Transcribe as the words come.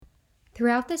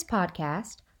Throughout this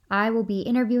podcast, I will be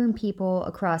interviewing people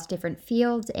across different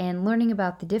fields and learning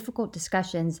about the difficult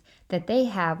discussions that they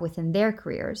have within their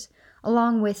careers,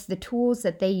 along with the tools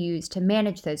that they use to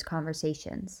manage those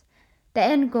conversations. The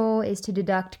end goal is to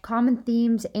deduct common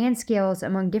themes and skills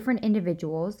among different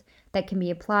individuals that can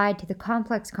be applied to the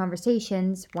complex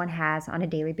conversations one has on a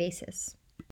daily basis.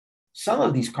 Some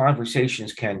of these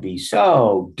conversations can be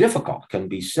so difficult, can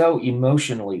be so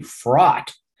emotionally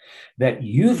fraught that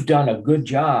you've done a good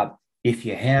job if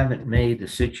you haven't made the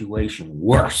situation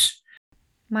worse.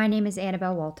 My name is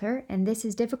Annabelle Walter, and this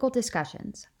is Difficult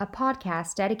Discussions, a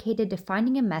podcast dedicated to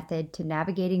finding a method to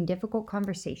navigating difficult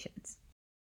conversations.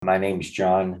 My name is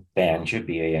John Banja,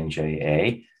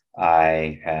 Banja.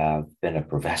 I have been a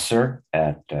professor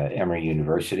at Emory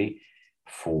University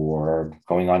for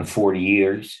going on 40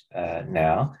 years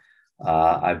now.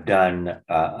 I've done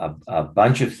a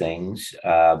bunch of things.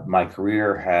 My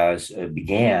career has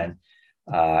began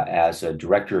as a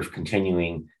director of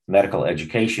continuing medical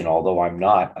education, although I'm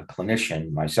not a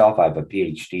clinician myself. I have a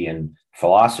PhD in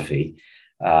philosophy.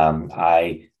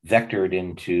 I vectored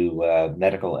into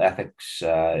medical ethics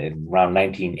around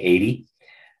 1980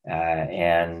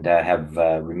 and have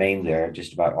remained there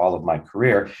just about all of my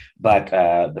career. But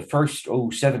the first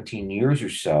 17 years or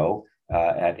so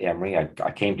at Emory,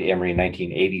 I came to Emory in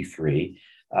 1983.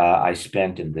 I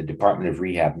spent in the Department of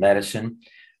Rehab Medicine.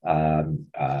 And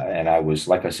I was,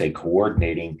 like I say,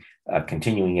 coordinating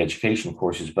continuing education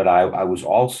courses, but I was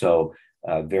also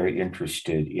very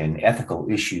interested in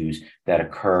ethical issues that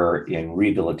occur in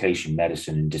rehabilitation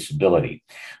medicine and disability.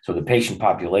 So the patient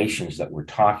populations that we're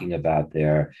talking about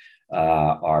there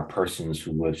are persons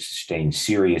who have sustained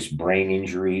serious brain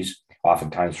injuries,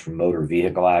 oftentimes from motor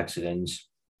vehicle accidents,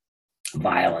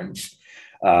 violence,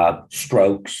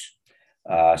 strokes,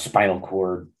 spinal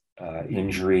cord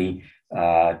injury,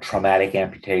 traumatic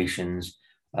amputations,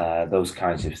 those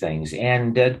kinds of things.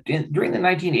 And during the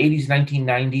 1980s,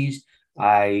 1990s,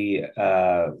 I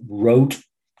wrote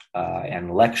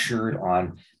and lectured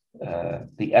on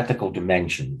the ethical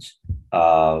dimensions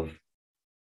of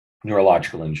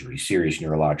neurological injury, serious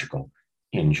neurological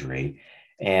injury.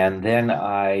 And then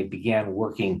I began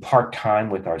working part-time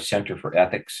with our Center for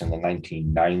Ethics in the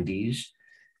 1990s.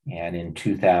 And in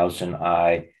 2000,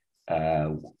 I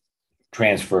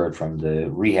transferred from the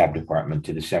rehab department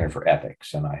to the Center for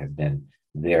Ethics, and I have been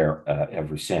there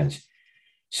ever since.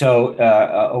 So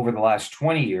over the last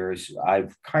 20 years,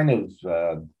 I've kind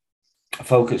of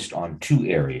focused on two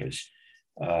areas.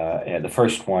 And the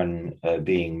first one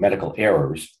being medical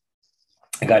errors.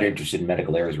 I got interested in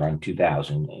medical errors around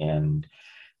 2000 and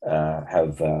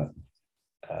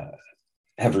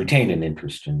have retained an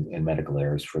interest in medical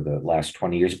errors for the last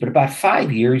 20 years. But about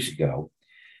 5 years ago,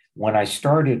 when I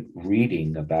started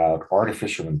reading about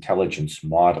artificial intelligence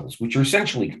models, which are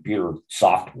essentially computer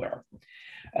software,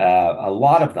 a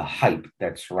lot of the hype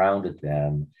that surrounded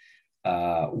them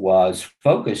was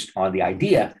focused on the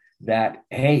idea that,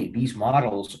 hey, these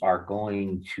models are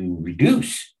going to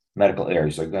reduce medical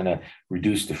errors. They're going to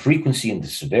reduce the frequency and the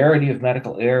severity of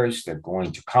medical errors. They're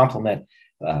going to complement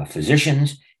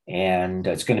physicians. And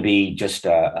it's going to be just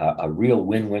a real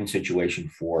win-win situation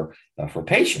for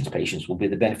patients. Patients will be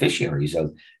the beneficiaries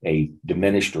of a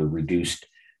diminished or reduced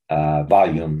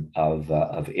volume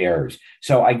of errors.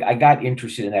 So I got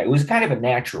interested in that. It was kind of a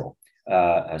natural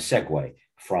segue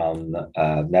from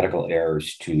medical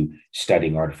errors to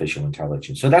studying artificial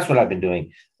intelligence. So that's what I've been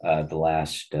doing the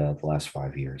last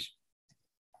 5 years.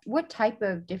 What type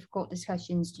of difficult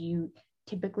discussions do you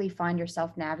typically find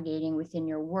yourself navigating within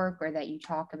your work or that you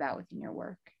talk about within your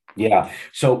work? Yeah.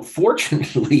 So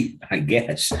fortunately, I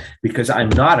guess, because I'm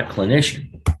not a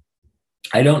clinician,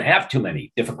 I don't have too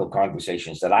many difficult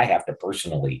conversations that I have to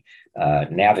personally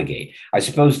navigate. I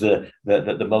suppose the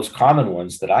most common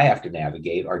ones that I have to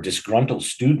navigate are disgruntled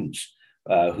students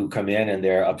who come in and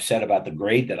they're upset about the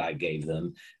grade that I gave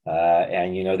them.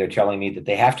 And, they're telling me that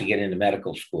they have to get into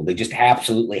medical school. They just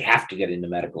absolutely have to get into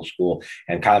medical school.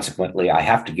 And consequently, I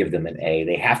have to give them an A.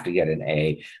 They have to get an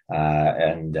A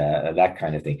and that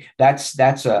kind of thing.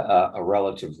 That's a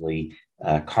relatively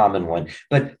common one.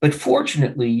 But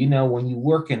fortunately, when you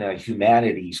work in a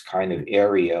humanities kind of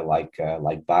area like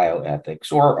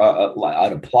bioethics or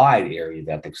an applied area of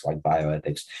ethics like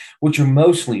bioethics, what you're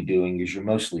mostly doing is you're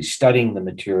mostly studying the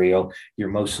material. You're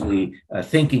mostly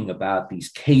thinking about these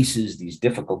cases, these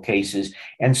difficult cases.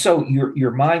 And so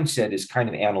your mindset is kind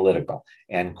of analytical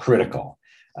and critical.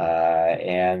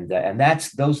 And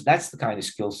that's the kind of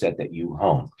skill set that you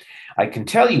hone. I can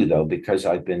tell you, though, because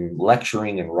I've been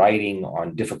lecturing and writing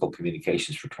on difficult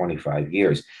communications for 25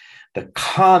 years, The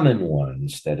common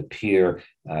ones that appear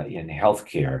in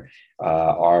healthcare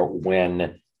are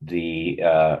when the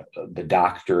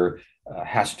doctor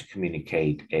has to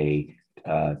communicate a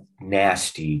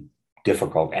nasty,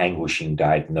 difficult, anguishing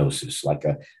diagnosis, like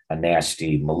a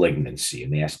nasty malignancy, a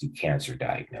nasty cancer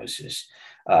diagnosis,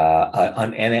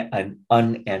 an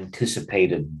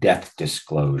unanticipated death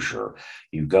disclosure.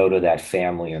 You go to that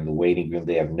family in the waiting room,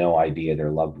 they have no idea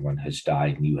their loved one has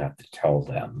died, and you have to tell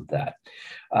them that.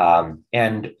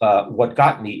 And what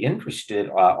got me interested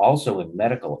also in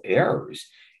medical errors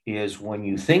is when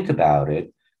you think about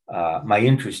it, my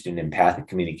interest in empathic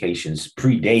communications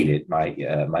predated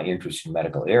my interest in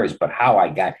medical errors, but how I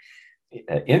got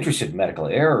interested in medical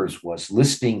errors was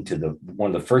listening to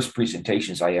one of the first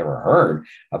presentations I ever heard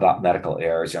about medical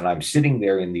errors. And I'm sitting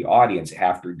there in the audience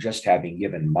after just having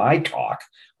given my talk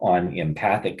on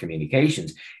empathic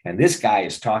communications. And this guy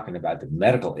is talking about the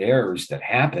medical errors that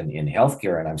happen in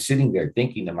healthcare. And I'm sitting there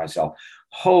thinking to myself,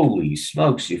 holy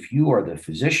smokes, if you are the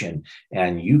physician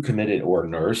and you committed, or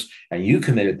nurse, and you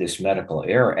committed this medical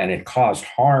error and it caused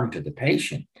harm to the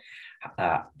patient,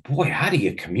 boy, how do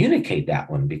you communicate that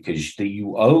one? Because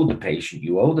you owe the patient,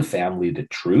 you owe the family the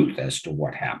truth as to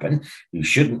what happened. You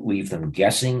shouldn't leave them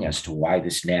guessing as to why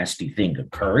this nasty thing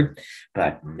occurred.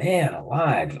 But man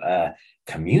alive,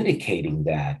 communicating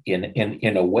that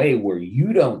in a way where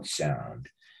you don't sound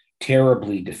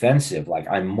terribly defensive, like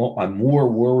I'm more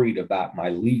worried about my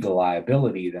legal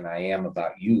liability than I am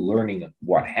about you learning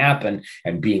what happened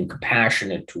and being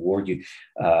compassionate toward you.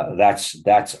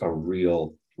 That's a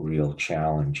real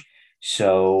challenge.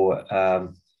 So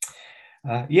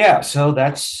so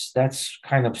that's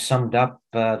kind of summed up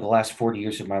the last 40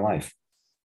 years of my life.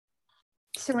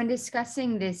 So when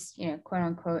discussing this, quote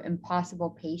unquote,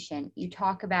 impossible patient, you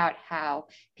talk about how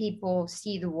people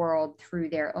see the world through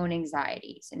their own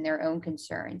anxieties and their own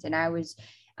concerns.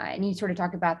 And you sort of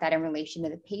talk about that in relation to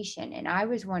the patient. And I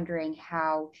was wondering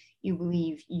how you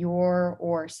believe your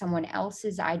or someone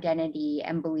else's identity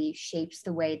and belief shapes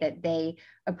the way that they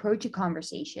approach a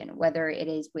conversation, whether it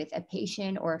is with a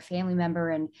patient or a family member,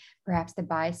 and perhaps the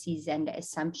biases and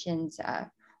assumptions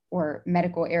or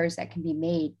medical errors that can be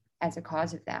made as a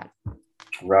cause of that.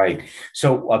 Right.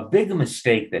 So a big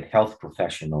mistake that health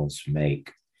professionals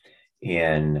make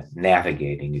in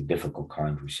navigating a difficult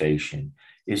conversation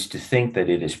is to think that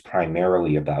it is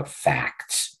primarily about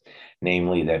facts,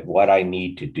 namely that what I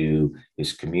need to do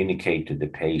is communicate to the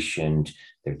patient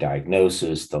their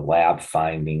diagnosis, the lab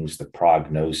findings, the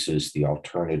prognosis, the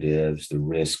alternatives, the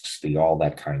risks, all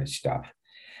that kind of stuff.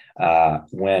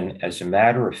 When, as a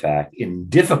matter of fact,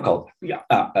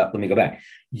 let me go back.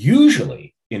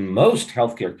 Usually, in most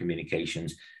healthcare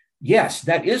communications, yes,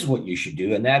 that is what you should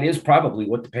do. And that is probably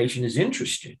what the patient is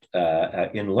interested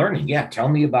in learning. Yeah, tell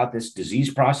me about this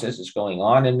disease process that's going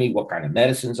on in me, what kind of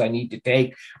medicines I need to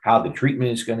take, how the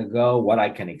treatment is going to go, what I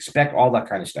can expect, all that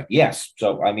kind of stuff. Yes.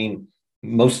 So, I mean,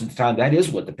 most of the time, that is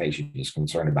what the patient is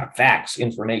concerned about, facts,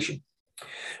 information.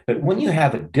 But when you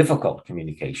have a difficult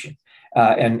communication,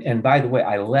 and by the way,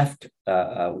 I left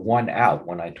one out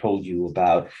when I told you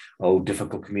about,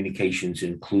 difficult communications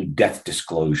include death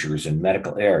disclosures and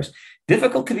medical errors.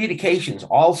 Difficult communications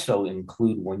also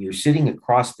include when you're sitting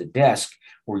across the desk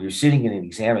or you're sitting in an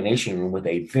examination room with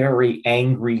a very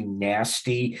angry,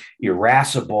 nasty,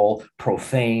 irascible,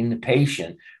 profane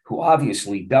patient who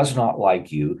obviously does not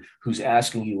like you, who's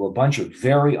asking you a bunch of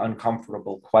very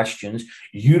uncomfortable questions.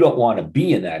 You don't want to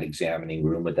be in that examining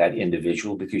room with that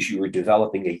individual because you are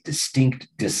developing a distinct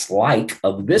dislike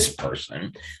of this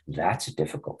person. That's a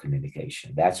difficult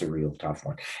communication. That's a real tough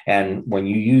one. And when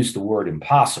you use the word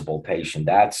impossible patient,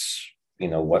 that's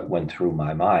what went through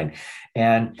my mind.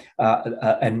 And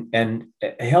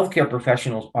healthcare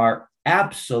professionals are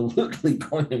absolutely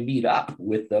going to meet up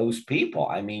with those people.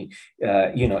 I mean,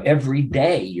 every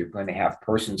day you're going to have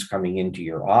persons coming into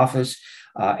your office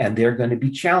and they're going to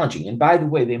be challenging. And by the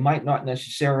way, they might not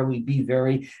necessarily be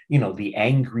very, the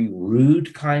angry,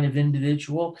 rude kind of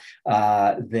individual.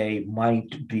 They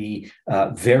might be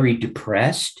very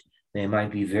depressed. They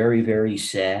might be very, very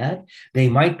sad. They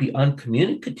might be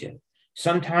uncommunicative.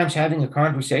 Sometimes having a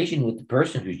conversation with the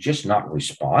person who's just not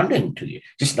responding to you,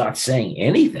 just not saying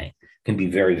anything, can be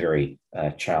very, very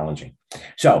challenging.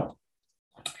 So,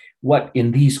 what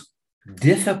in these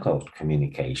difficult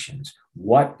communications,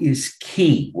 what is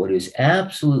key, what is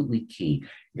absolutely key,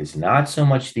 is not so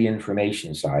much the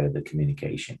information side of the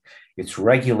communication. It's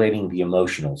regulating the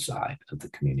emotional side of the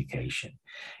communication.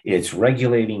 It's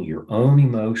regulating your own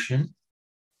emotion.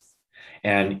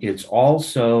 And it's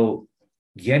also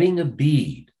getting a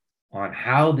bead on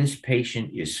how this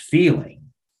patient is feeling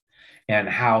and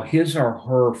how his or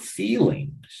her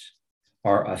feelings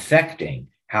are affecting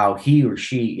how he or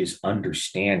she is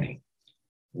understanding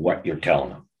what you're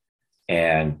telling him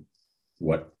and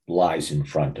what lies in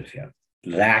front of him.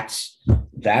 That's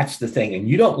the thing. And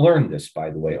you don't learn this, by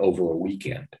the way, over a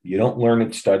weekend. You don't learn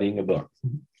it studying a book.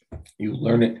 You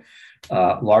learn it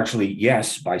largely,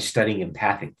 yes, by studying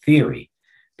empathic theory,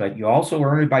 but you also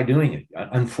learn it by doing it.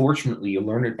 Unfortunately, you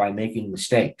learn it by making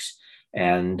mistakes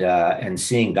and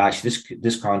seeing, gosh,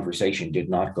 this conversation did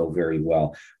not go very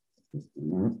well.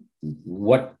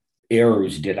 What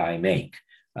errors did I make?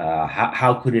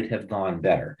 How could it have gone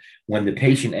better? When the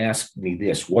patient asked me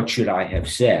this, what should I have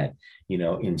said,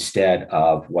 instead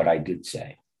of what I did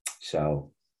say?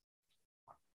 So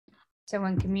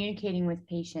when communicating with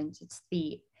patients, it's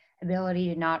the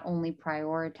ability to not only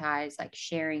prioritize like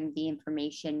sharing the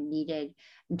information needed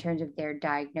in terms of their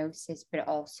diagnosis, but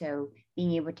also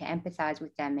being able to empathize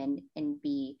with them and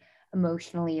be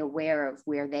emotionally aware of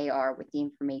where they are with the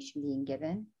information being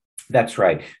given. That's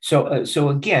right. So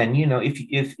again,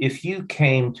 if you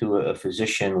came to a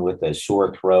physician with a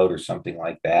sore throat or something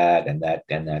like that, and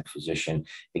that physician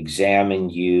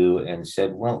examined you and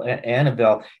said, "Well,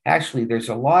 Annabelle, actually, there's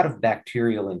a lot of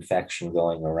bacterial infection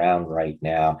going around right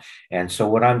now, and so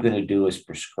what I'm going to do is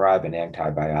prescribe an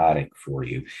antibiotic for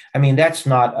you." I mean, that's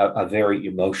not a very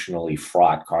emotionally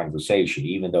fraught conversation,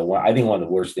 even though I think one of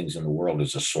the worst things in the world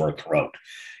is a sore throat.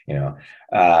 You know,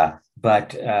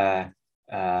 but.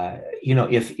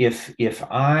 If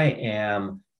I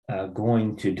am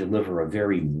going to deliver a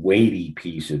very weighty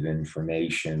piece of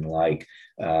information, like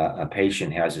a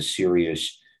patient has a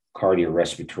serious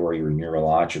cardiorespiratory or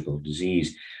neurological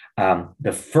disease,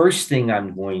 the first thing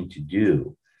I'm going to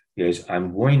do is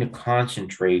I'm going to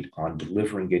concentrate on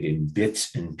delivering it in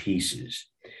bits and pieces.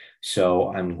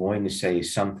 So I'm going to say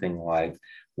something like,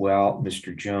 well,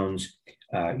 Mr. Jones,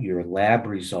 your lab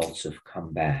results have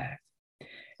come back,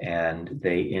 and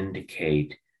they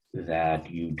indicate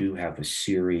that you do have a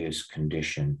serious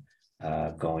condition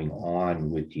going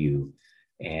on with you.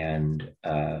 And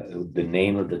the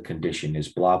name of the condition is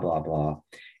blah, blah, blah.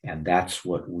 And that's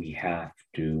what we have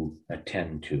to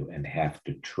attend to and have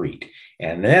to treat.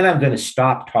 And then I'm going to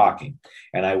stop talking.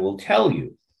 And I will tell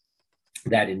you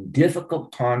that in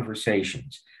difficult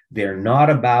conversations, they're not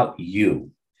about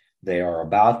you. They are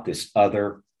about this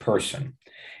other person.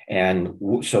 And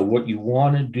so what you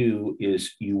want to do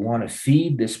is you want to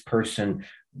feed this person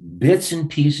bits and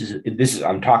pieces.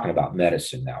 I'm talking about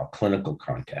medicine now, clinical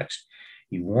context.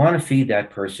 You want to feed that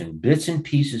person bits and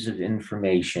pieces of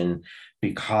information,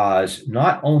 because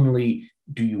not only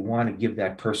do you want to give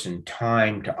that person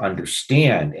time to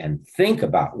understand and think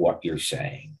about what you're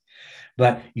saying,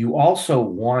 but you also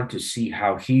want to see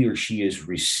how he or she is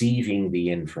receiving the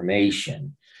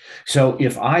information. So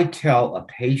if I tell a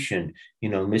patient,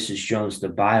 Mrs. Jones, the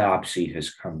biopsy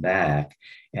has come back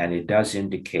and it does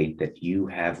indicate that you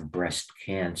have breast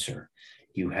cancer,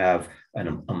 you have a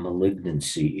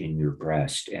malignancy in your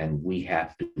breast, and we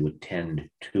have to attend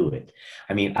to it.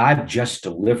 I mean, I've just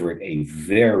delivered a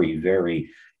very,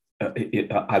 very,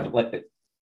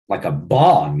 like a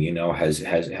bomb,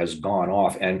 has gone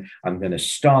off, and I'm going to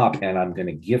stop and I'm going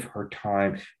to give her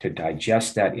time to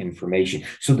digest that information,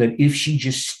 so that if she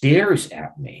just stares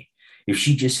at me, if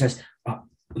she just says,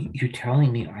 "You're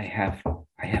telling me I have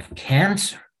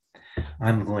cancer,"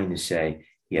 I'm going to say,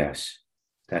 "Yes,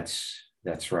 that's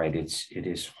right. It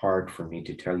is hard for me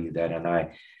to tell you that, and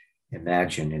I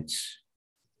imagine it's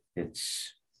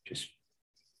just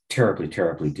terribly,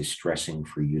 terribly distressing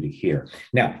for you to hear."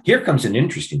 Now, here comes an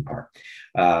interesting part.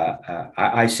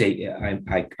 I say,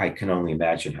 I can only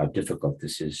imagine how difficult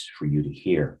this is for you to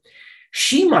hear.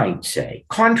 She might say,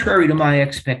 contrary to my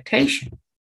expectation,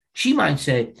 she might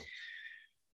say,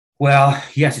 "Well,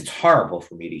 yes, it's horrible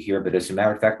for me to hear, but as a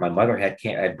matter of fact, my mother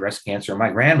had breast cancer, and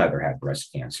my grandmother had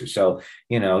breast cancer. So,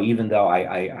 even though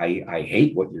I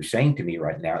hate what you're saying to me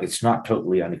right now, it's not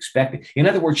totally unexpected." In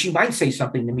other words, she might say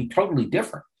something to me totally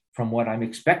different from what I'm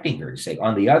expecting her to say.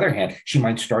 On the other hand, she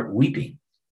might start weeping.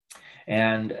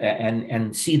 And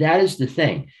see, that is the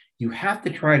thing. You have to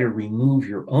try to remove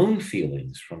your own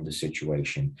feelings from the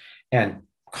situation and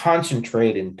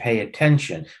concentrate and pay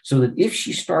attention, so that if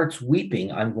she starts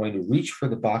weeping, I'm going to reach for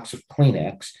the box of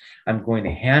Kleenex. I'm going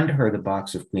to hand her the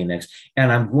box of Kleenex,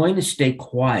 and I'm going to stay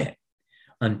quiet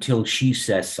until she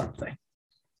says something.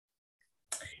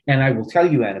 And I will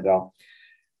tell you, Annabelle,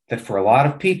 that for a lot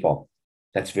of people,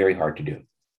 that's very hard to do.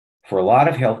 For a lot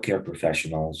of healthcare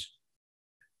professionals,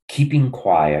 keeping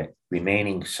quiet,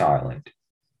 remaining silent,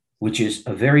 which is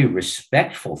a very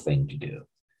respectful thing to do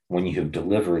when you have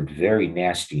delivered very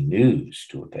nasty news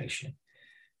to a patient,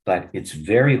 but it's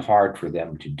very hard for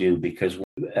them to do because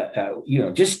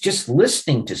just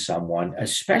listening to someone,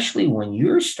 especially when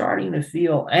you're starting to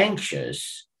feel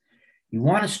anxious, you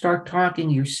want to start talking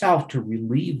yourself to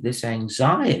relieve this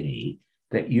anxiety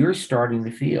that you're starting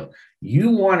to feel.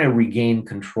 You want to regain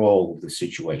control of the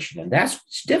situation. And that's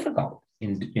what's difficult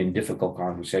in difficult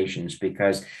conversations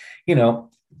because,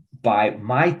 by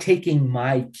my taking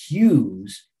my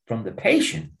cues from the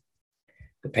patient's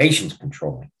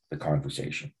controlling the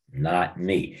conversation, not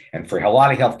me. And for a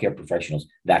lot of healthcare professionals,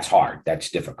 that's hard. That's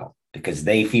difficult because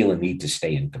they feel a need to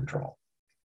stay in control.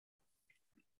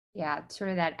 Yeah,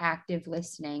 sort of that active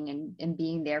listening and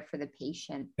being there for the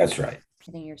patient. That's right.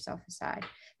 Putting yourself aside.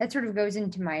 That sort of goes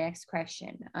into my next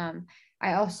question.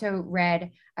 I also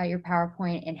read your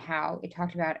PowerPoint and how it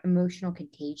talked about emotional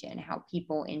contagion, how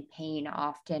people in pain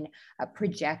often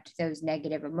project those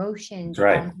negative emotions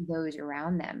Right. onto those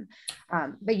around them.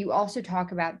 But you also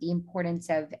talk about the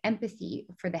importance of empathy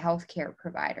for the healthcare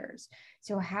providers.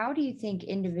 So how do you think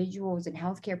individuals and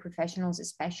healthcare professionals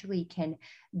especially can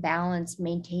balance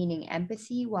maintaining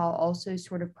empathy while also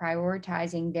sort of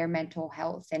prioritizing their mental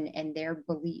health and their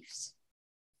beliefs?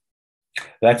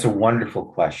 That's a wonderful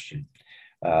question.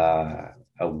 A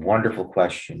wonderful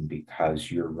question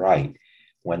because you're right.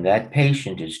 When that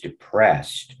patient is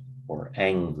depressed or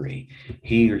angry,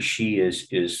 he or she is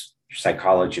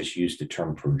psychologists use the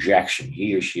term projection.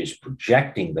 He or she is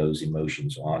projecting those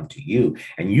emotions onto you,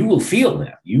 and you will feel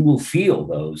them. You will feel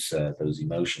those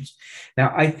emotions.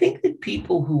 Now, I think that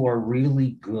people who are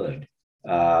really good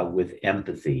with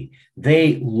empathy,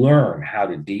 they learn how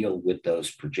to deal with those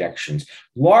projections,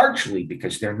 largely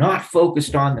because they're not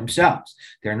focused on themselves.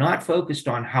 They're not focused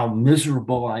on how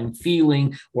miserable I'm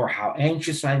feeling or how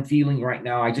anxious I'm feeling right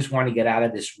now. I just want to get out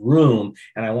of this room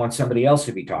and I want somebody else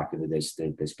to be talking to this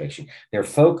patient. They're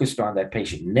focused on that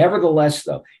patient. Nevertheless,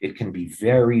 though, it can be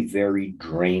very, very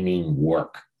draining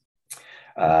work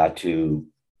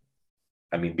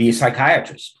be a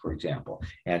psychiatrist, for example,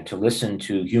 and to listen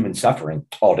to human suffering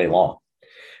all day long.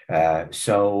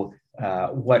 The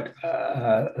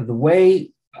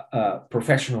way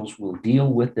professionals will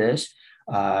deal with this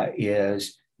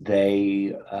is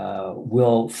they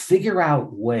will figure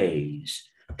out ways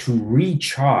to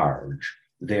recharge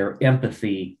their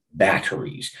empathy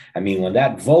batteries. I mean, when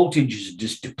that voltage is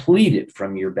just depleted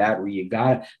from your battery, you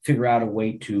got to figure out a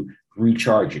way to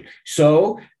recharge it.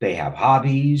 So they have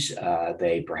hobbies,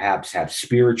 they perhaps have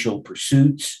spiritual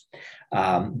pursuits,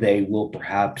 they will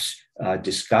perhaps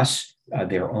discuss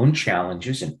their own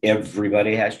challenges, and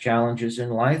everybody has challenges in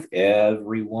life.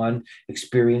 Everyone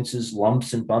experiences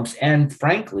lumps and bumps, and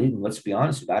frankly, let's be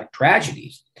honest about it,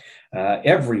 tragedies.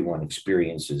 Everyone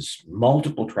experiences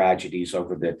multiple tragedies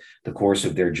over the course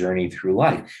of their journey through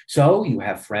life. So you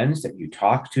have friends that you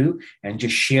talk to and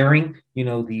just sharing,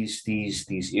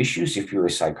 these issues. If you're a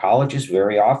psychologist,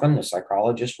 very often the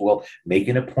psychologist will make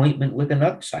an appointment with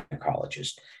another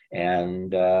psychologist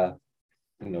and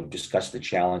discuss the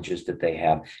challenges that they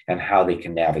have and how they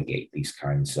can navigate these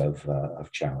kinds of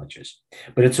challenges.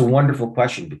 But it's a wonderful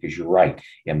question because you're right.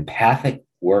 Empathic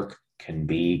work can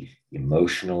be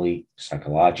emotionally,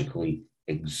 psychologically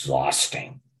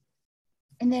exhausting.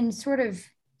 And then sort of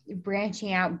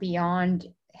branching out beyond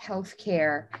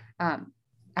healthcare,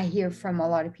 I hear from a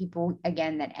lot of people,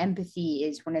 again, that empathy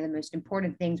is one of the most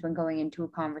important things when going into a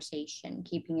conversation,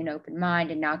 keeping an open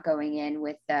mind and not going in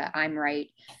with the I'm right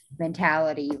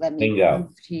mentality. Let me prove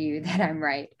to you that I'm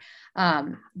right.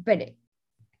 But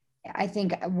I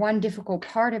think one difficult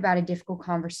part about a difficult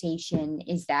conversation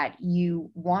is that you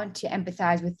want to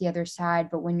empathize with the other side,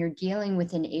 but when you're dealing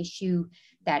with an issue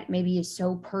that maybe is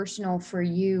so personal for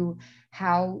you,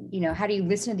 how do you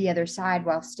listen to the other side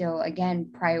while still,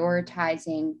 again,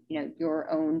 prioritizing,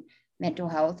 your own mental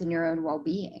health and your own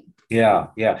well-being? Yeah.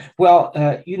 Well,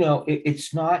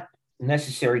 it's not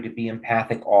necessary to be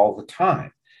empathic all the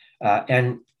time.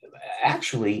 And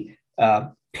actually,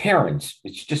 parents,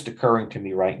 it's just occurring to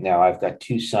me right now. I've got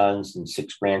 2 sons and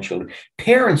 6 grandchildren.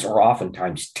 Parents are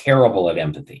oftentimes terrible at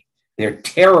empathy. They're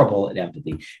terrible at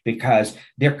empathy because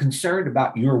they're concerned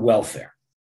about your welfare.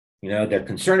 They're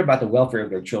concerned about the welfare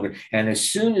of their children. And as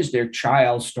soon as their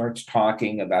child starts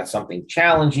talking about something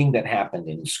challenging that happened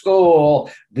in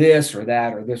school, this or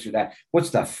that, or this or that,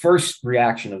 what's the first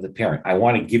reaction of the parent? I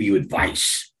want to give you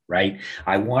advice. Right?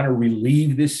 I want to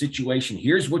relieve this situation.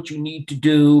 Here's what you need to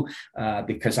do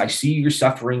because I see you're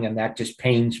suffering and that just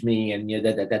pains me. And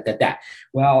that.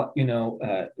 Well,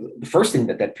 the first thing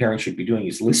that parent should be doing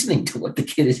is listening to what the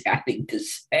kid is having to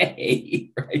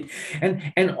say, right?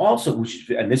 And also,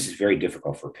 and this is very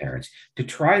difficult for parents, to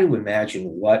try to imagine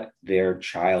what their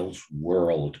child's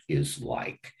world is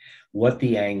like. what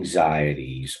the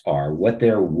anxieties are, what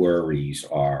their worries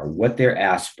are, what their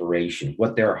aspirations,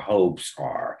 what their hopes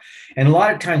are. And a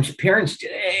lot of times parents,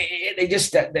 they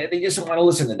just don't want to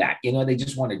listen to that. They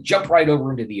just want to jump right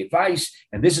over into the advice.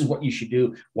 And this is what you should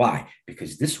do. Why?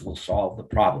 Because this will solve the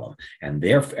problem. And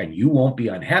you won't be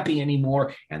unhappy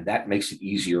anymore. And that makes it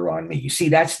easier on me. You see,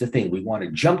 that's the thing. We want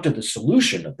to jump to the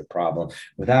solution of the problem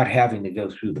without having to go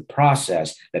through the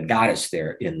process that got us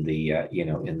there in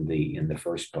the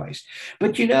first place.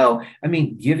 But I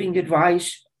mean, giving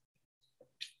advice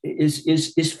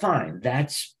is fine.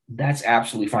 That's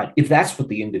absolutely fine if that's what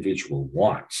the individual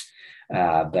wants.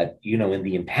 But in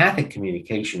the empathic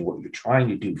communication, what you're trying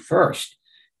to do first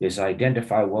is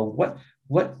identify, well,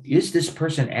 what is this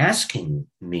person asking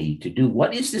me to do?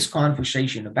 What is this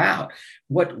conversation about?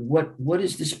 What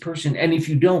is this person? And if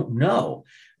you don't know,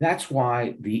 that's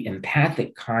why the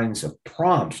empathic kinds of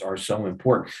prompts are so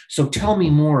important. So tell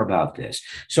me more about this.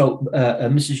 So,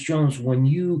 Mrs. Jones, when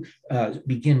you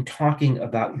begin talking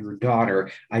about your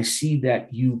daughter, I see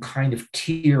that you kind of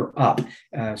tear up.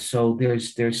 So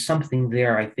there's something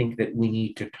there I think that we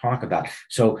need to talk about.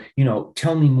 So,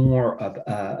 tell me more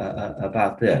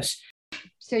about this.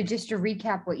 So just to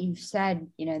recap what you've said,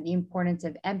 the importance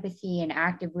of empathy and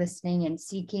active listening and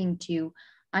seeking to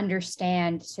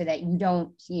understand so that you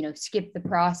don't, skip the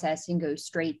process and go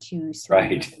straight to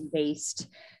Right. solution-based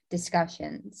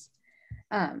discussions.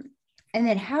 And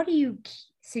then how do you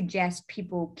suggest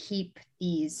people keep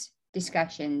these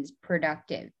discussions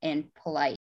productive and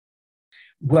polite?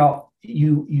 Well,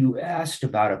 you asked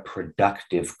about a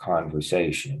productive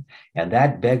conversation, and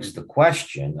that begs the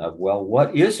question of, well,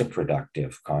 what is a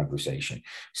productive conversation?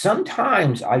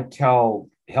 Sometimes I tell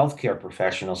healthcare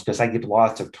professionals, because I give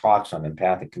lots of talks on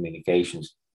empathic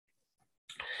communications.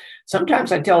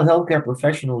 Sometimes I tell healthcare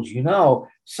professionals,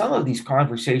 some of these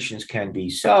conversations can be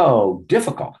so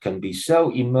difficult, can be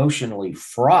so emotionally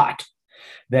fraught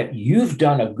that you've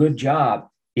done a good job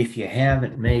if you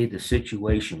haven't made the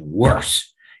situation worse.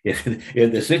 If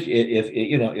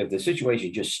the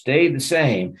situation just stayed the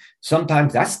same,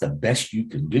 sometimes that's the best you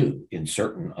can do in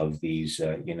certain of these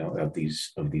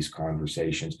of these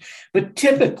conversations. But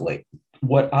typically,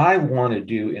 what I want to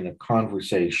do in a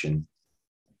conversation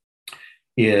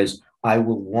is I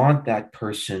will want that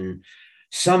person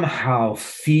somehow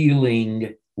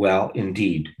feeling, well,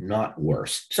 indeed, not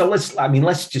worse. So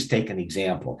let's just take an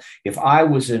example. If I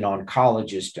was an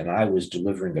oncologist and I was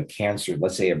delivering a cancer,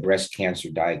 let's say a breast cancer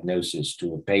diagnosis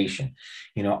to a patient,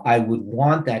 I would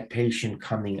want that patient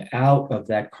coming out of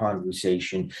that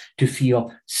conversation to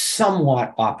feel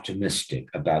somewhat optimistic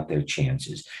about their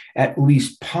chances, at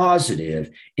least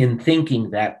positive in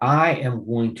thinking that I am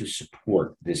going to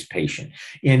support this patient,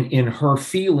 in her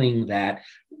feeling that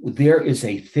there is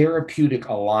a therapeutic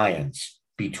alliance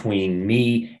between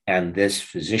me and this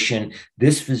physician.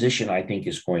 This physician, I think,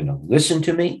 is going to listen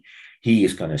to me. He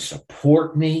is going to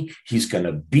support me. He's going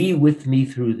to be with me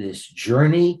through this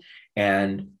journey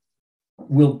and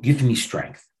will give me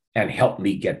strength and help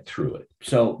me get through it.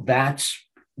 So that's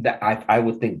that. I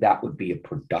would think that would be a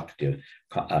productive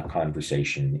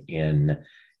conversation in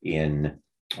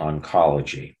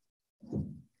oncology.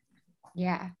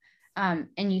 Yeah.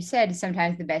 And you said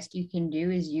sometimes the best you can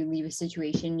do is you leave a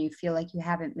situation you feel like you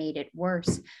haven't made it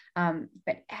worse.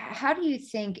 But how do you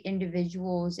think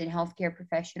individuals and healthcare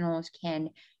professionals can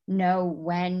know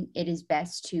when it is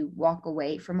best to walk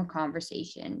away from a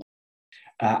conversation?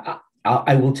 I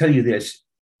will tell you this.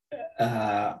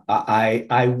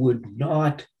 I would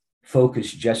not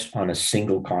focus just on a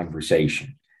single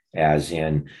conversation, as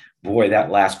in, boy, that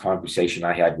last conversation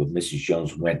I had with Mrs.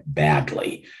 Jones went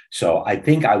badly. So I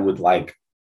think I would like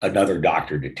another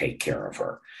doctor to take care of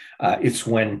her. It's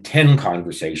when 10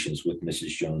 conversations with Mrs.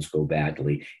 Jones go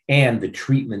badly and the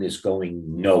treatment is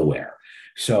going nowhere.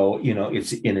 So,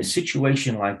 it's in a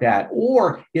situation like that,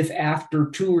 or if after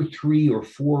 2 or 3 or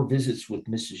 4 visits with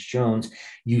Mrs. Jones,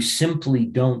 you simply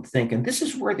don't think, and this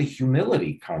is where the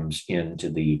humility comes into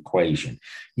the equation,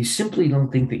 you simply don't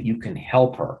think that you can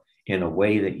help her in a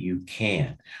way that you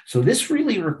can. So this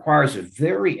really requires a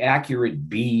very accurate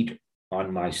bead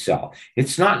on myself.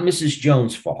 It's not Mrs.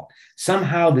 Jones' fault.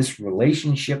 Somehow this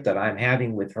relationship that I'm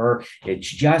having with her, it's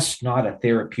just not a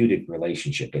therapeutic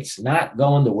relationship. It's not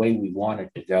going the way we want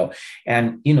it to go.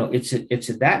 And, it's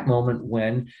at that moment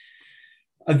when,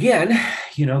 again,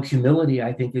 humility,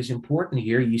 I think, is important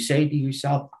here. You say to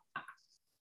yourself,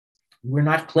 we're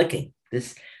not clicking.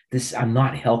 I'm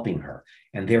not helping her.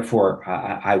 And therefore,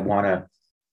 I want to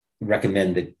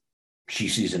recommend that she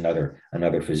sees another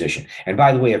physician. And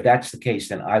by the way, if that's the case,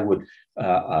 then I would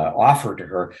offer to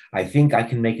her, I think I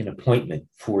can make an appointment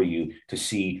for you to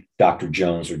see Dr.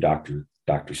 Jones or Dr.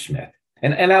 Smith.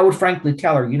 And I would frankly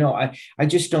tell her, I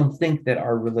just don't think that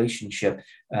our relationship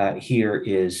here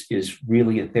is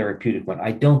really a therapeutic one.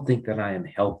 I don't think that I am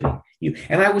helping you.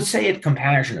 And I would say it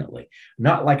compassionately,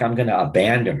 not like I'm going to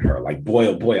abandon her, like, boy,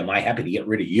 oh boy, am I happy to get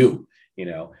rid of you,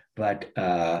 but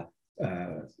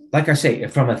like I say,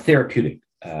 from a therapeutic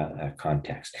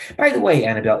context. By the way,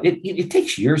 Annabelle, it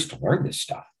takes years to learn this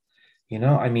stuff.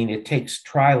 It takes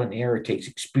trial and error, it takes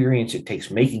experience, it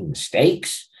takes making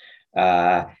mistakes.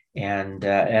 And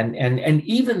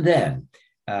even then,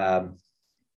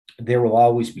 there will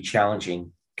always be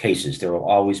challenging cases. There will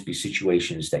always be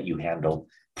situations that you handle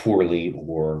poorly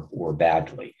or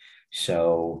badly.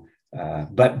 So,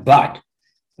 but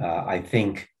I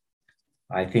think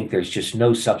there's just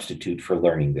no substitute for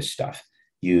learning this stuff.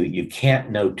 You can't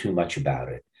know too much about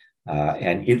it,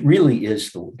 and it really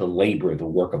is the labor, the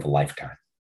work of a lifetime.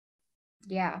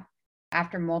 Yeah,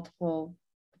 after multiple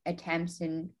attempts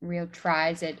and real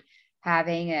tries at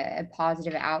having a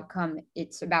positive outcome,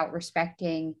 it's about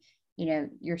respecting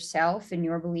yourself and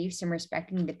your beliefs, and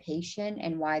respecting the patient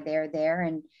and why they're there,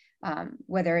 and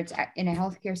whether it's in a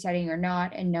healthcare setting or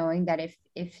not, and knowing that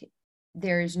if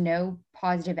there's no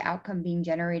positive outcome being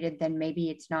generated, then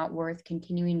maybe it's not worth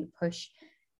continuing to push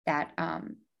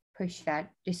that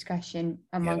discussion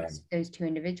amongst those two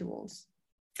individuals.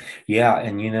 Yeah,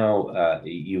 and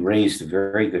you raised a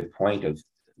very good point of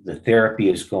the therapy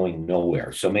is going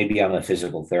nowhere. So maybe I'm a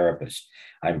physical therapist.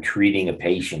 I'm treating a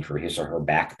patient for his or her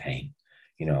back pain.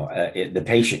 The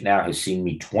patient now has seen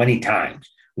me 20 times.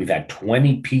 We've had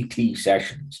 20 PT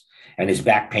sessions, and his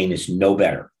back pain is no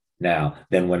better now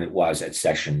than when it was at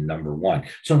session number 1.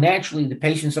 So naturally, the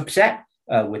patient's upset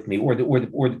with me, or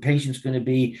the patient's going to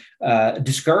be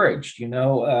discouraged.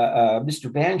 Mr.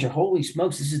 Banja, holy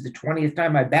smokes, this is the 20th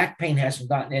time my back pain hasn't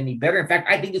gotten any better. In fact,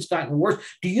 I think it's gotten worse.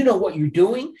 Do you know what you're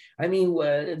doing? I mean,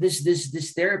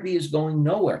 this therapy is going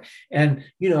nowhere. And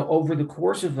over the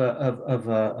course of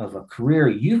a career,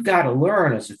 you've got to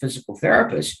learn as a physical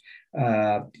therapist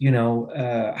how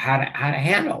to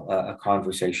handle a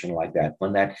conversation like that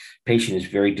when that patient is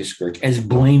very discouraged, as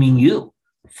blaming you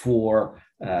for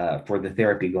the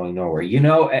therapy going nowhere.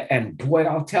 And boy,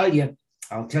 I'll tell you,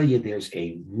 there's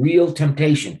a real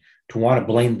temptation to want to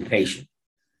blame the patient.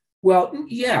 Well,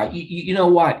 yeah, you know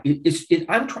what?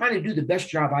 I'm trying to do the best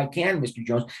job I can, Mr.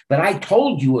 Jones, but I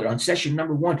told you it on session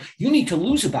number 1. You need to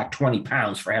lose about 20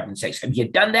 pounds, for heaven's sakes. Have you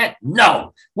done that?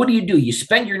 No. What do? You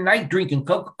spend your night drinking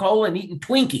Coca-Cola and eating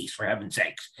Twinkies, for heaven's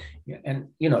sakes. And,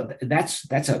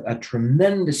 that's a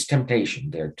tremendous temptation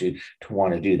there to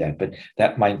want to do that. But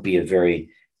that might be a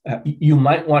very, you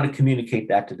might want to communicate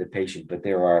that to the patient, but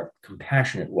there are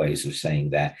compassionate ways of saying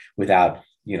that without,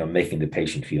 making the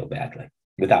patient feel badly,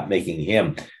 without making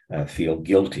him feel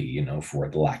guilty, for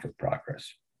the lack of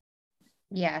progress.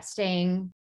 Yeah,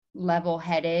 staying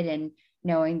level-headed and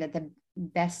knowing that the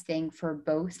best thing for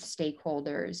both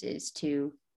stakeholders is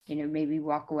to, maybe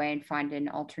walk away and find an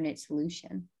alternate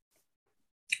solution.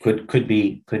 Could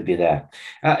be that.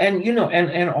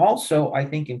 And also, I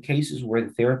think in cases where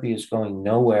the therapy is going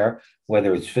nowhere,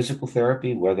 whether it's physical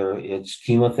therapy, whether it's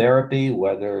chemotherapy,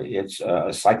 whether it's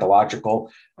a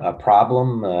psychological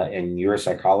problem, and you're a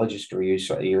psychologist or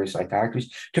you're a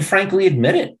psychiatrist, to frankly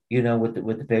admit it, with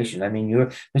the patient. I mean,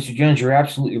 Mr. Jones, you're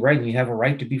absolutely right, and you have a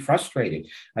right to be frustrated.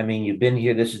 I mean, you've been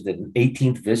here. This is the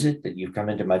 18th visit that you've come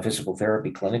into my physical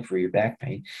therapy clinic for your back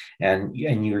pain, and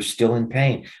you're still in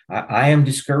pain. I am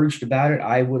discouraged about it.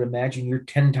 I would imagine you're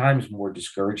 10 times more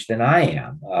discouraged than I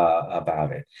am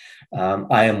about it.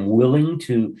 I am willing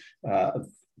to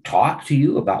talk to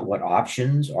you about what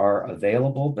options are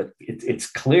available, but it's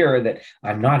clear that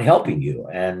I'm not helping you,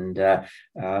 and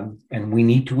we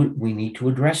need to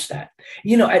address that.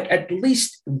 At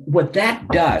least what that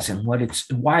does, and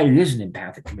why it is an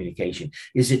empathic communication,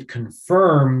 is it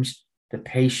confirms the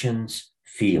patient's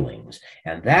feelings.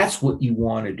 And that's what you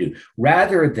want to do,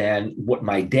 rather than what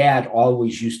my dad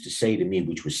always used to say to me,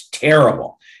 which was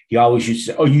terrible. He always used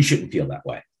to say, "Oh, you shouldn't feel that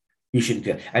way. You shouldn't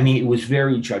feel." I mean, it was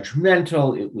very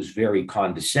judgmental. It was very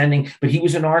condescending, but he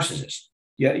was a narcissist.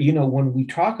 Yeah. When we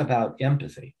talk about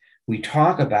empathy, we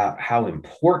talk about how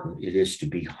important it is to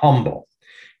be humble.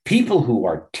 People who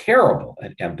are terrible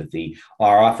at empathy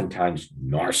are oftentimes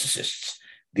narcissists.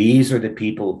 These are the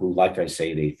people who, like I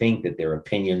say, they think that their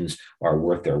opinions are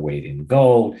worth their weight in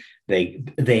gold.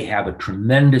 They have a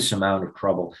tremendous amount of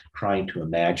trouble trying to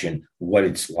imagine what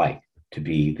it's like to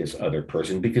be this other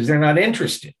person, because they're not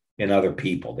interested in other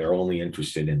people. They're only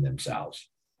interested in themselves.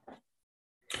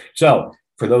 So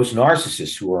for those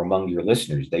narcissists who are among your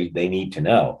listeners, they need to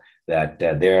know that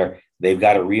they've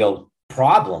got a real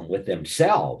problem with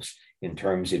themselves in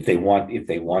terms if they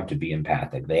want to be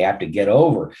empathic. They have to get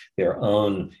over their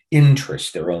own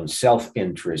interest, their own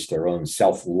self-interest, their own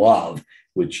self-love,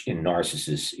 which in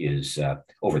narcissists is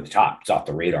over the top. It's off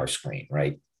the radar screen,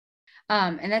 right?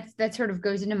 And that sort of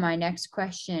goes into my next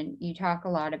question. You talk a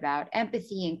lot about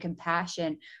empathy and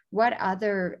compassion. What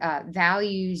other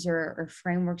values or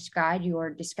frameworks guide your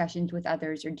discussions with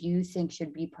others, or do you think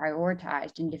should be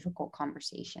prioritized in difficult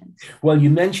conversations? Well, you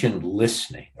mentioned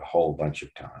listening a whole bunch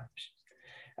of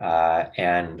times.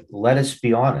 And let us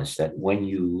be honest that when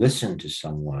you listen to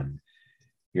someone,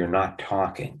 you're not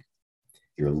talking,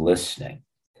 you're listening.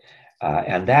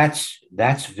 And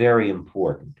that's very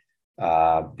important.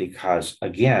 Because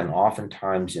again,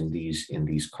 oftentimes in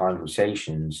these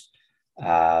conversations,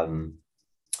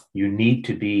 you need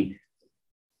to be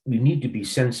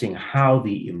sensing how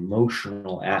the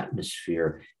emotional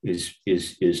atmosphere is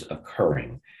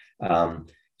occurring.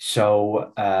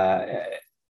 So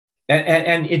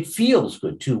and it feels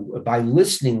good too. By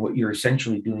listening, what you're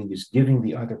essentially doing is giving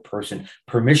the other person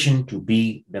permission to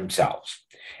be themselves.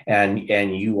 And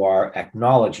you are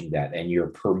acknowledging that, and you're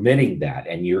permitting that,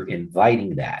 and you're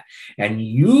inviting that. And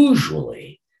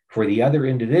usually for the other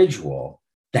individual,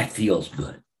 that feels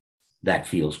good. That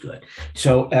feels good.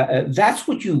 So that's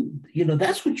what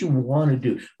that's what you want to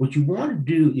do. What you want to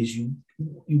do is you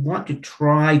want to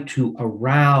try to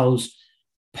arouse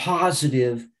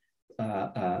positive,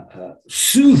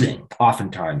 soothing,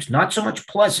 oftentimes, not so much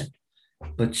pleasant,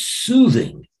 but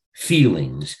soothing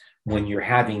feelings when you're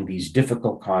having these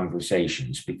difficult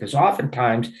conversations, because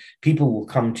oftentimes people will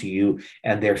come to you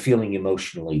and they're feeling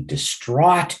emotionally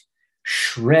distraught,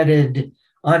 shredded,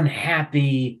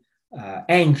 unhappy,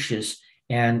 anxious.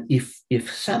 And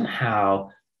if somehow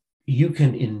you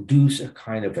can induce a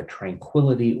kind of a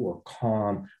tranquility or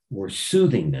calm or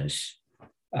soothingness,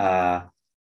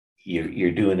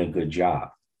 you're doing a good job.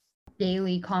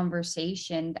 Daily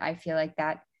conversation, I feel like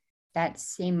that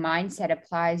same mindset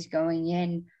applies going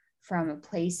in from a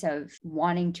place of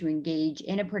wanting to engage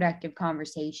in a productive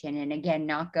conversation. And again,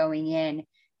 not going in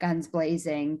guns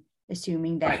blazing,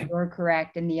 assuming that Right. you're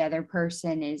correct and the other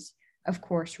person is, of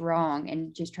course, wrong,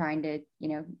 and just trying to,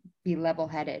 be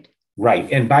level-headed.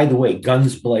 Right. And by the way,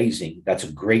 guns blazing, that's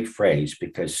a great phrase,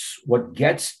 because what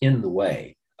gets in the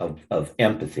way of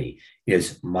empathy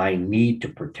is my need to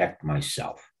protect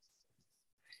myself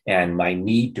and my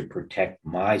need to protect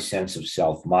my sense of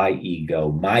self, my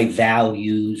ego, my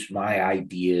values, my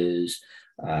ideas,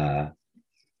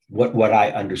 what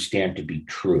I understand to be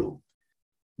true.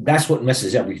 That's what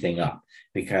messes everything up.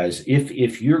 Because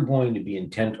if you're going to be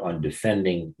intent on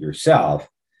defending yourself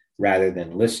rather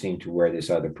than listening to where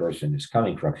this other person is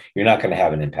coming from, you're not going to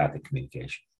have an empathic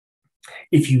communication.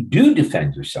 If you do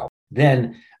defend yourself,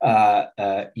 then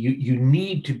you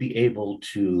need to be able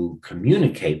to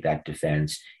communicate that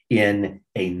defense in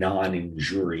a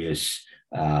non-injurious,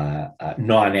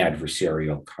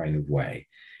 non-adversarial kind of way.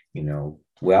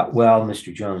 Well,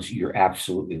 Mr. Jones, you're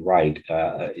absolutely right.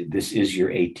 This is your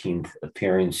 18th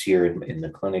appearance here in the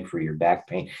clinic for your back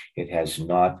pain. It has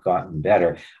not gotten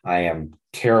better. I am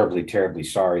terribly, terribly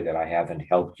sorry that I haven't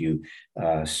helped you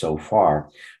so far.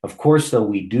 Of course, though,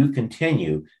 we do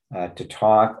continue to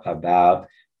talk about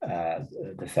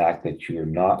the fact that you're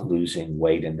not losing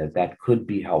weight and that could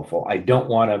be helpful. I don't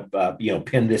want to,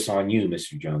 pin this on you,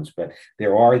 Mr. Jones, but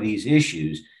there are these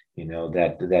issues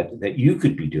that you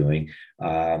could be doing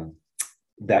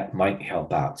that might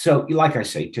help out. So, like I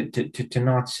say, to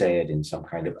not say it in some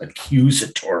kind of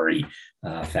accusatory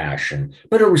fashion,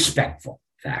 but a respectful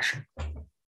fashion.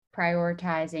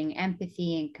 Prioritizing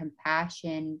empathy and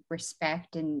compassion,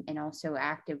 respect, and also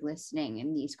active listening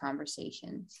in these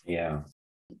conversations. Yeah.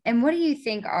 And what do you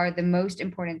think are the most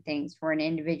important things for an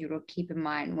individual to keep in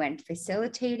mind when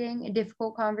facilitating a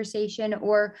difficult conversation,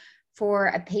 or for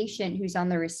a patient who's on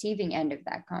the receiving end of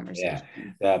that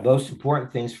conversation? Yeah. The most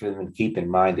important things for them to keep in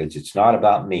mind is it's not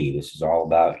about me. This is all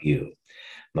about you.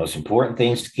 Most important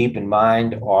things to keep in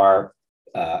mind are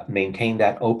maintain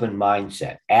that open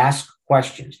mindset. Ask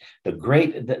questions. The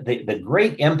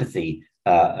great empathy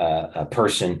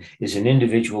person is an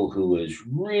individual who is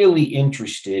really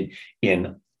interested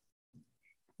in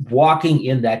walking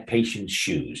in that patient's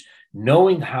shoes,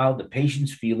 knowing how the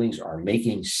patient's feelings are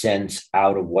making sense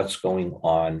out of what's going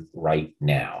on right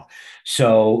now.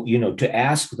 So, to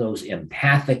ask those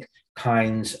empathic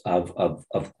kinds of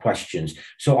questions.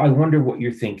 So I wonder what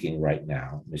you're thinking right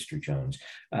now, Mr. Jones.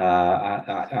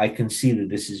 I can see that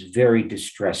this is very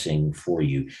distressing for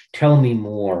you. Tell me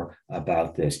more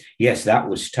about this. Yes, that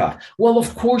was tough. Well,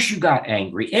 of course you got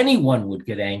angry. Anyone would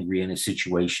get angry in a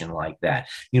situation like that.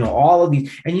 All of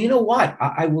these. And you know what?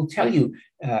 I will tell you,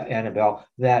 Annabelle,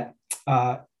 that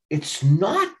it's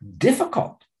not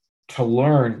difficult to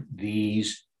learn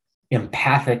these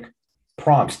empathic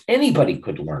prompts. Anybody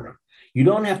could learn them. You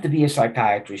don't have to be a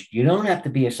psychiatrist. You don't have to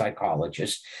be a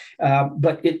psychologist.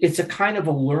 But it's a kind of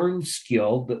a learned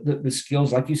skill, the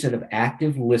skills, like you said, of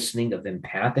active listening, of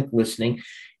empathic listening.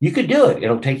 You could do it.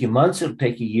 It'll take you months. It'll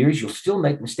take you years. You'll still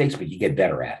make mistakes, but you get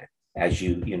better at it as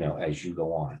you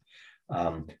go on.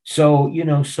 So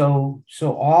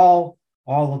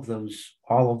all of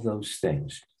those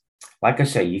things. Like I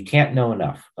say, you can't know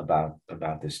enough about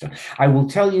this stuff. I will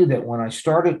tell you that when I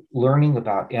started learning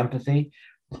about empathy,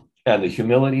 and the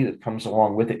humility that comes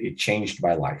along with it, it changed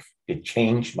my life. It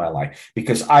changed my life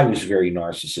because I was very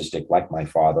narcissistic, like my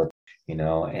father,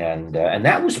 and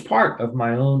that was part of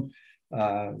my own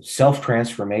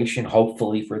self-transformation,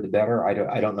 hopefully for the better.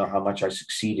 I don't know how much I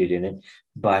succeeded in it,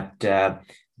 but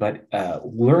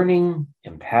learning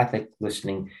empathic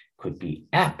listening could be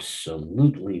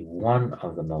absolutely one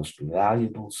of the most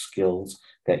valuable skills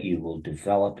that you will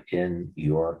develop in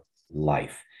your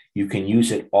life. You can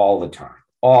use it all the time.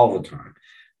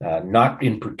 Not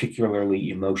in particularly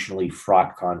emotionally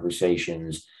fraught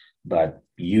conversations, but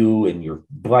you and your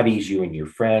buddies, you and your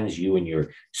friends, you and your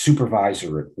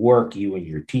supervisor at work, you and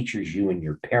your teachers, you and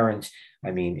your parents. I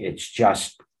mean, it's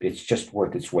just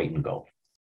worth its weight in gold.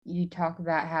 You talk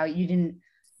about how you didn't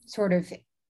sort of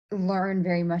learn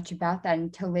very much about that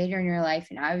until later in your life.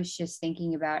 And I was just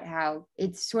thinking about how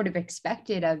it's sort of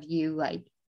expected of you. Like,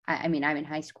 I mean, I'm in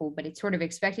high school, but it's sort of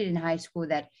expected in high school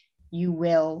that you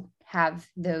will have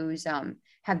those,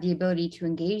 have the ability to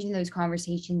engage in those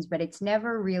conversations, but it's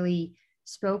never really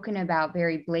spoken about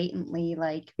very blatantly.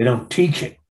 Like, they don't teach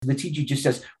it. The teacher just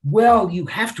says, well, you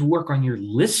have to work on your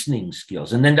listening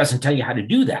skills, and then doesn't tell you how to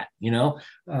do that,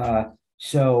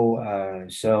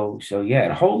 So yeah,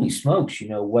 and holy smokes,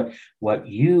 what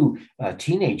you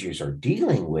teenagers are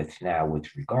dealing with now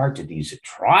with regard to these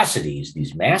atrocities,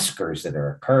 these massacres that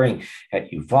are occurring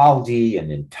at Uvalde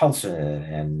and in Tulsa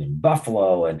and in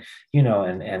Buffalo, and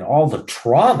and all the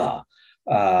trauma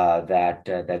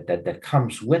that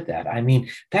comes with that. I mean,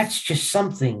 that's just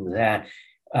something that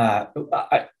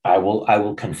I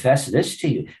will confess this to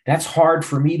you. That's hard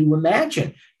for me to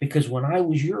imagine because when I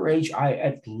was your age, I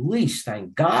at least,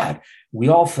 thank God, we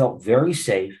all felt very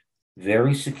safe,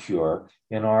 very secure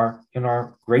in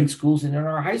our grade schools and in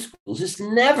our high schools. This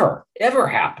never ever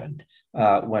happened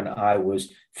when I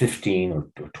was 15 or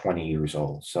 20 years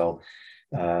old. So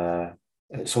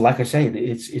like I say,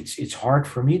 it's hard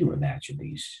for me to imagine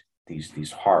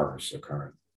these horrors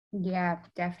occurring. yeah,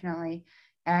 definitely.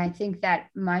 And I think that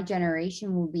my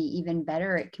generation will be even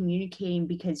better at communicating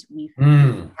because we've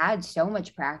had so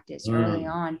much practice early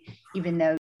on, even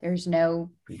though there's not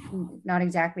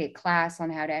exactly a class on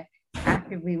how to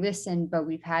actively listen, but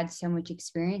we've had so much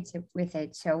experience with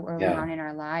it so early on in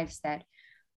our lives that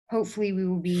hopefully we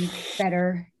will be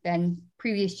better than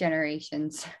previous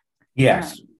generations.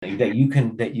 Yes, that you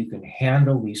can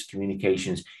handle these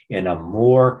communications in a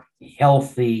more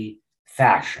healthy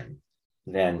fashion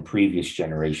than previous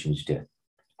generations did.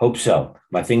 Hope so.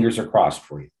 My fingers are crossed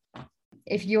for you.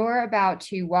 If you're about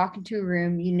to walk into a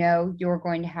room, you're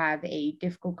going to have a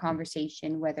difficult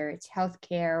conversation, whether it's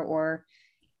healthcare or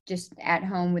just at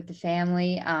home with the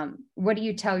family. What do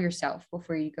you tell yourself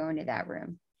before you go into that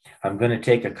room? I'm going to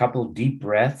take a couple deep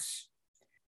breaths.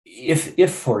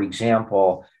 If for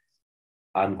example,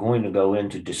 I'm going to go in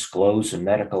to disclose a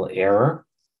medical error,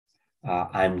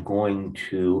 I'm going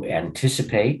to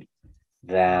anticipate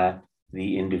that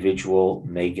the individual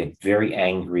may get very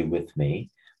angry with me,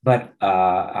 but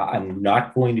I'm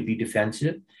not going to be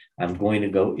defensive. I'm going to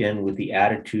go in with the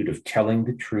attitude of telling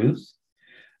the truth.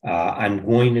 I'm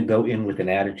going to go in with an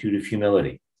attitude of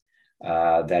humility,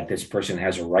 that this person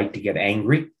has a right to get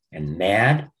angry and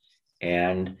mad.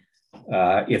 And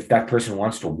if that person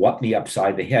wants to whop me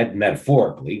upside the head,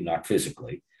 metaphorically, not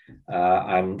physically,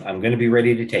 I'm going to be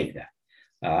ready to take that.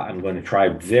 I'm going to try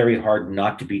very hard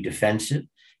not to be defensive,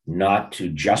 not to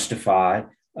justify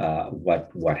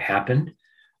what happened.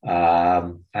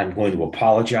 I'm going to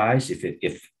apologize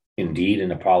if indeed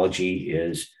an apology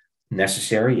is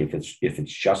necessary, if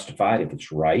it's justified, if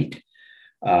it's right.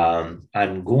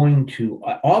 I'm going to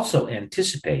also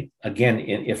anticipate, again,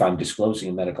 if I'm disclosing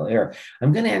a medical error,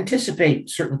 I'm going to anticipate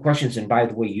certain questions. And by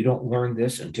the way, you don't learn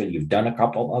this until you've done a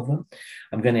couple of them.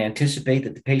 I'm going to anticipate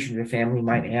that the patient or family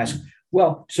might ask,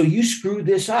 well, so you screwed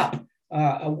this up.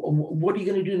 What are you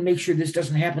going to do to make sure this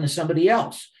doesn't happen to somebody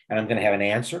else? And I'm going to have an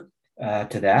answer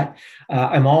to that.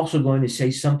 I'm also going to say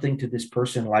something to this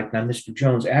person like, now, Mr.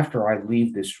 Jones, after I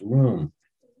leave this room,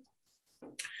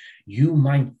 you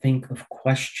might think of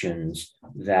questions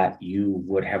that you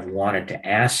would have wanted to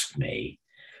ask me.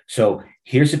 So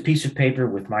here's a piece of paper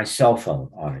with my cell phone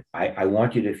on it. I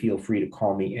want you to feel free to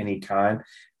call me anytime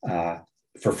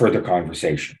for further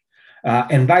conversation.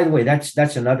 And by the way,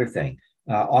 that's another thing.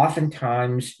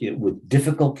 Oftentimes, with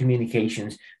difficult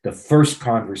communications, the first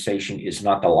conversation is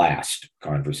not the last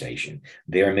conversation.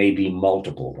 There may be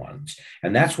multiple ones.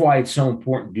 And that's why it's so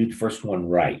important to do the first one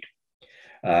right.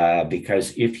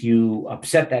 Because if you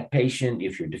upset that patient,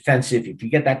 if you're defensive, if you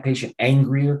get that patient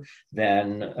angrier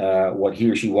than what he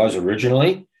or she was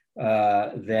originally,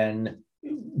 then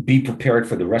be prepared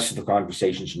for the rest of the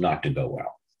conversations not to go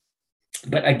well.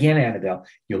 But again, Annabelle,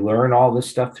 you learn all this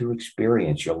stuff through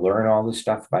experience. You'll learn all this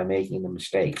stuff by making the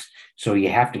mistakes. So you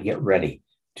have to get ready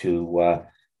to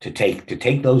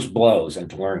take those blows and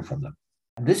to learn from them.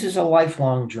 This is a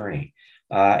lifelong journey.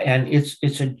 And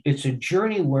it's a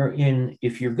journey wherein,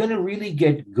 if you're going to really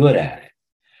get good at it,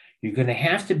 you're going to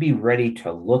have to be ready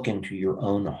to look into your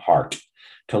own heart,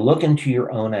 to look into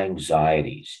your own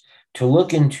anxieties, to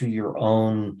look into your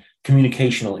own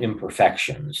communicational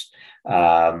imperfections,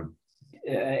 and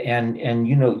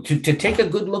to take a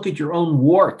good look at your own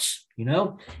warts,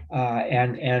 and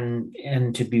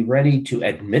to be ready to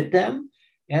admit them,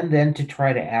 and then to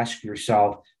try to ask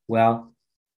yourself, well,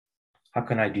 how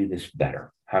can I do this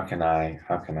better? How can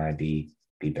I be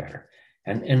better?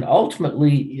 And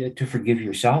ultimately to forgive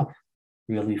yourself,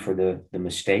 really, for the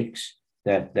mistakes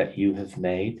that you have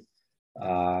made,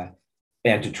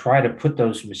 and to try to put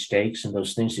those mistakes and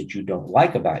those things that you don't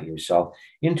like about yourself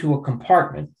into a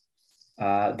compartment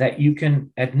that you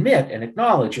can admit and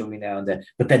acknowledge every now and then,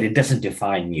 but that it doesn't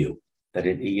define you. That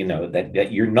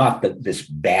that you're not this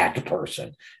bad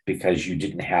person because you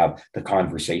didn't have the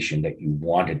conversation that you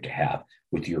wanted to have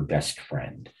with your best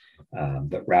friend,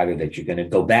 but rather that you're going to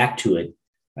go back to it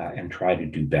and try to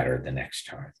do better the next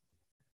time.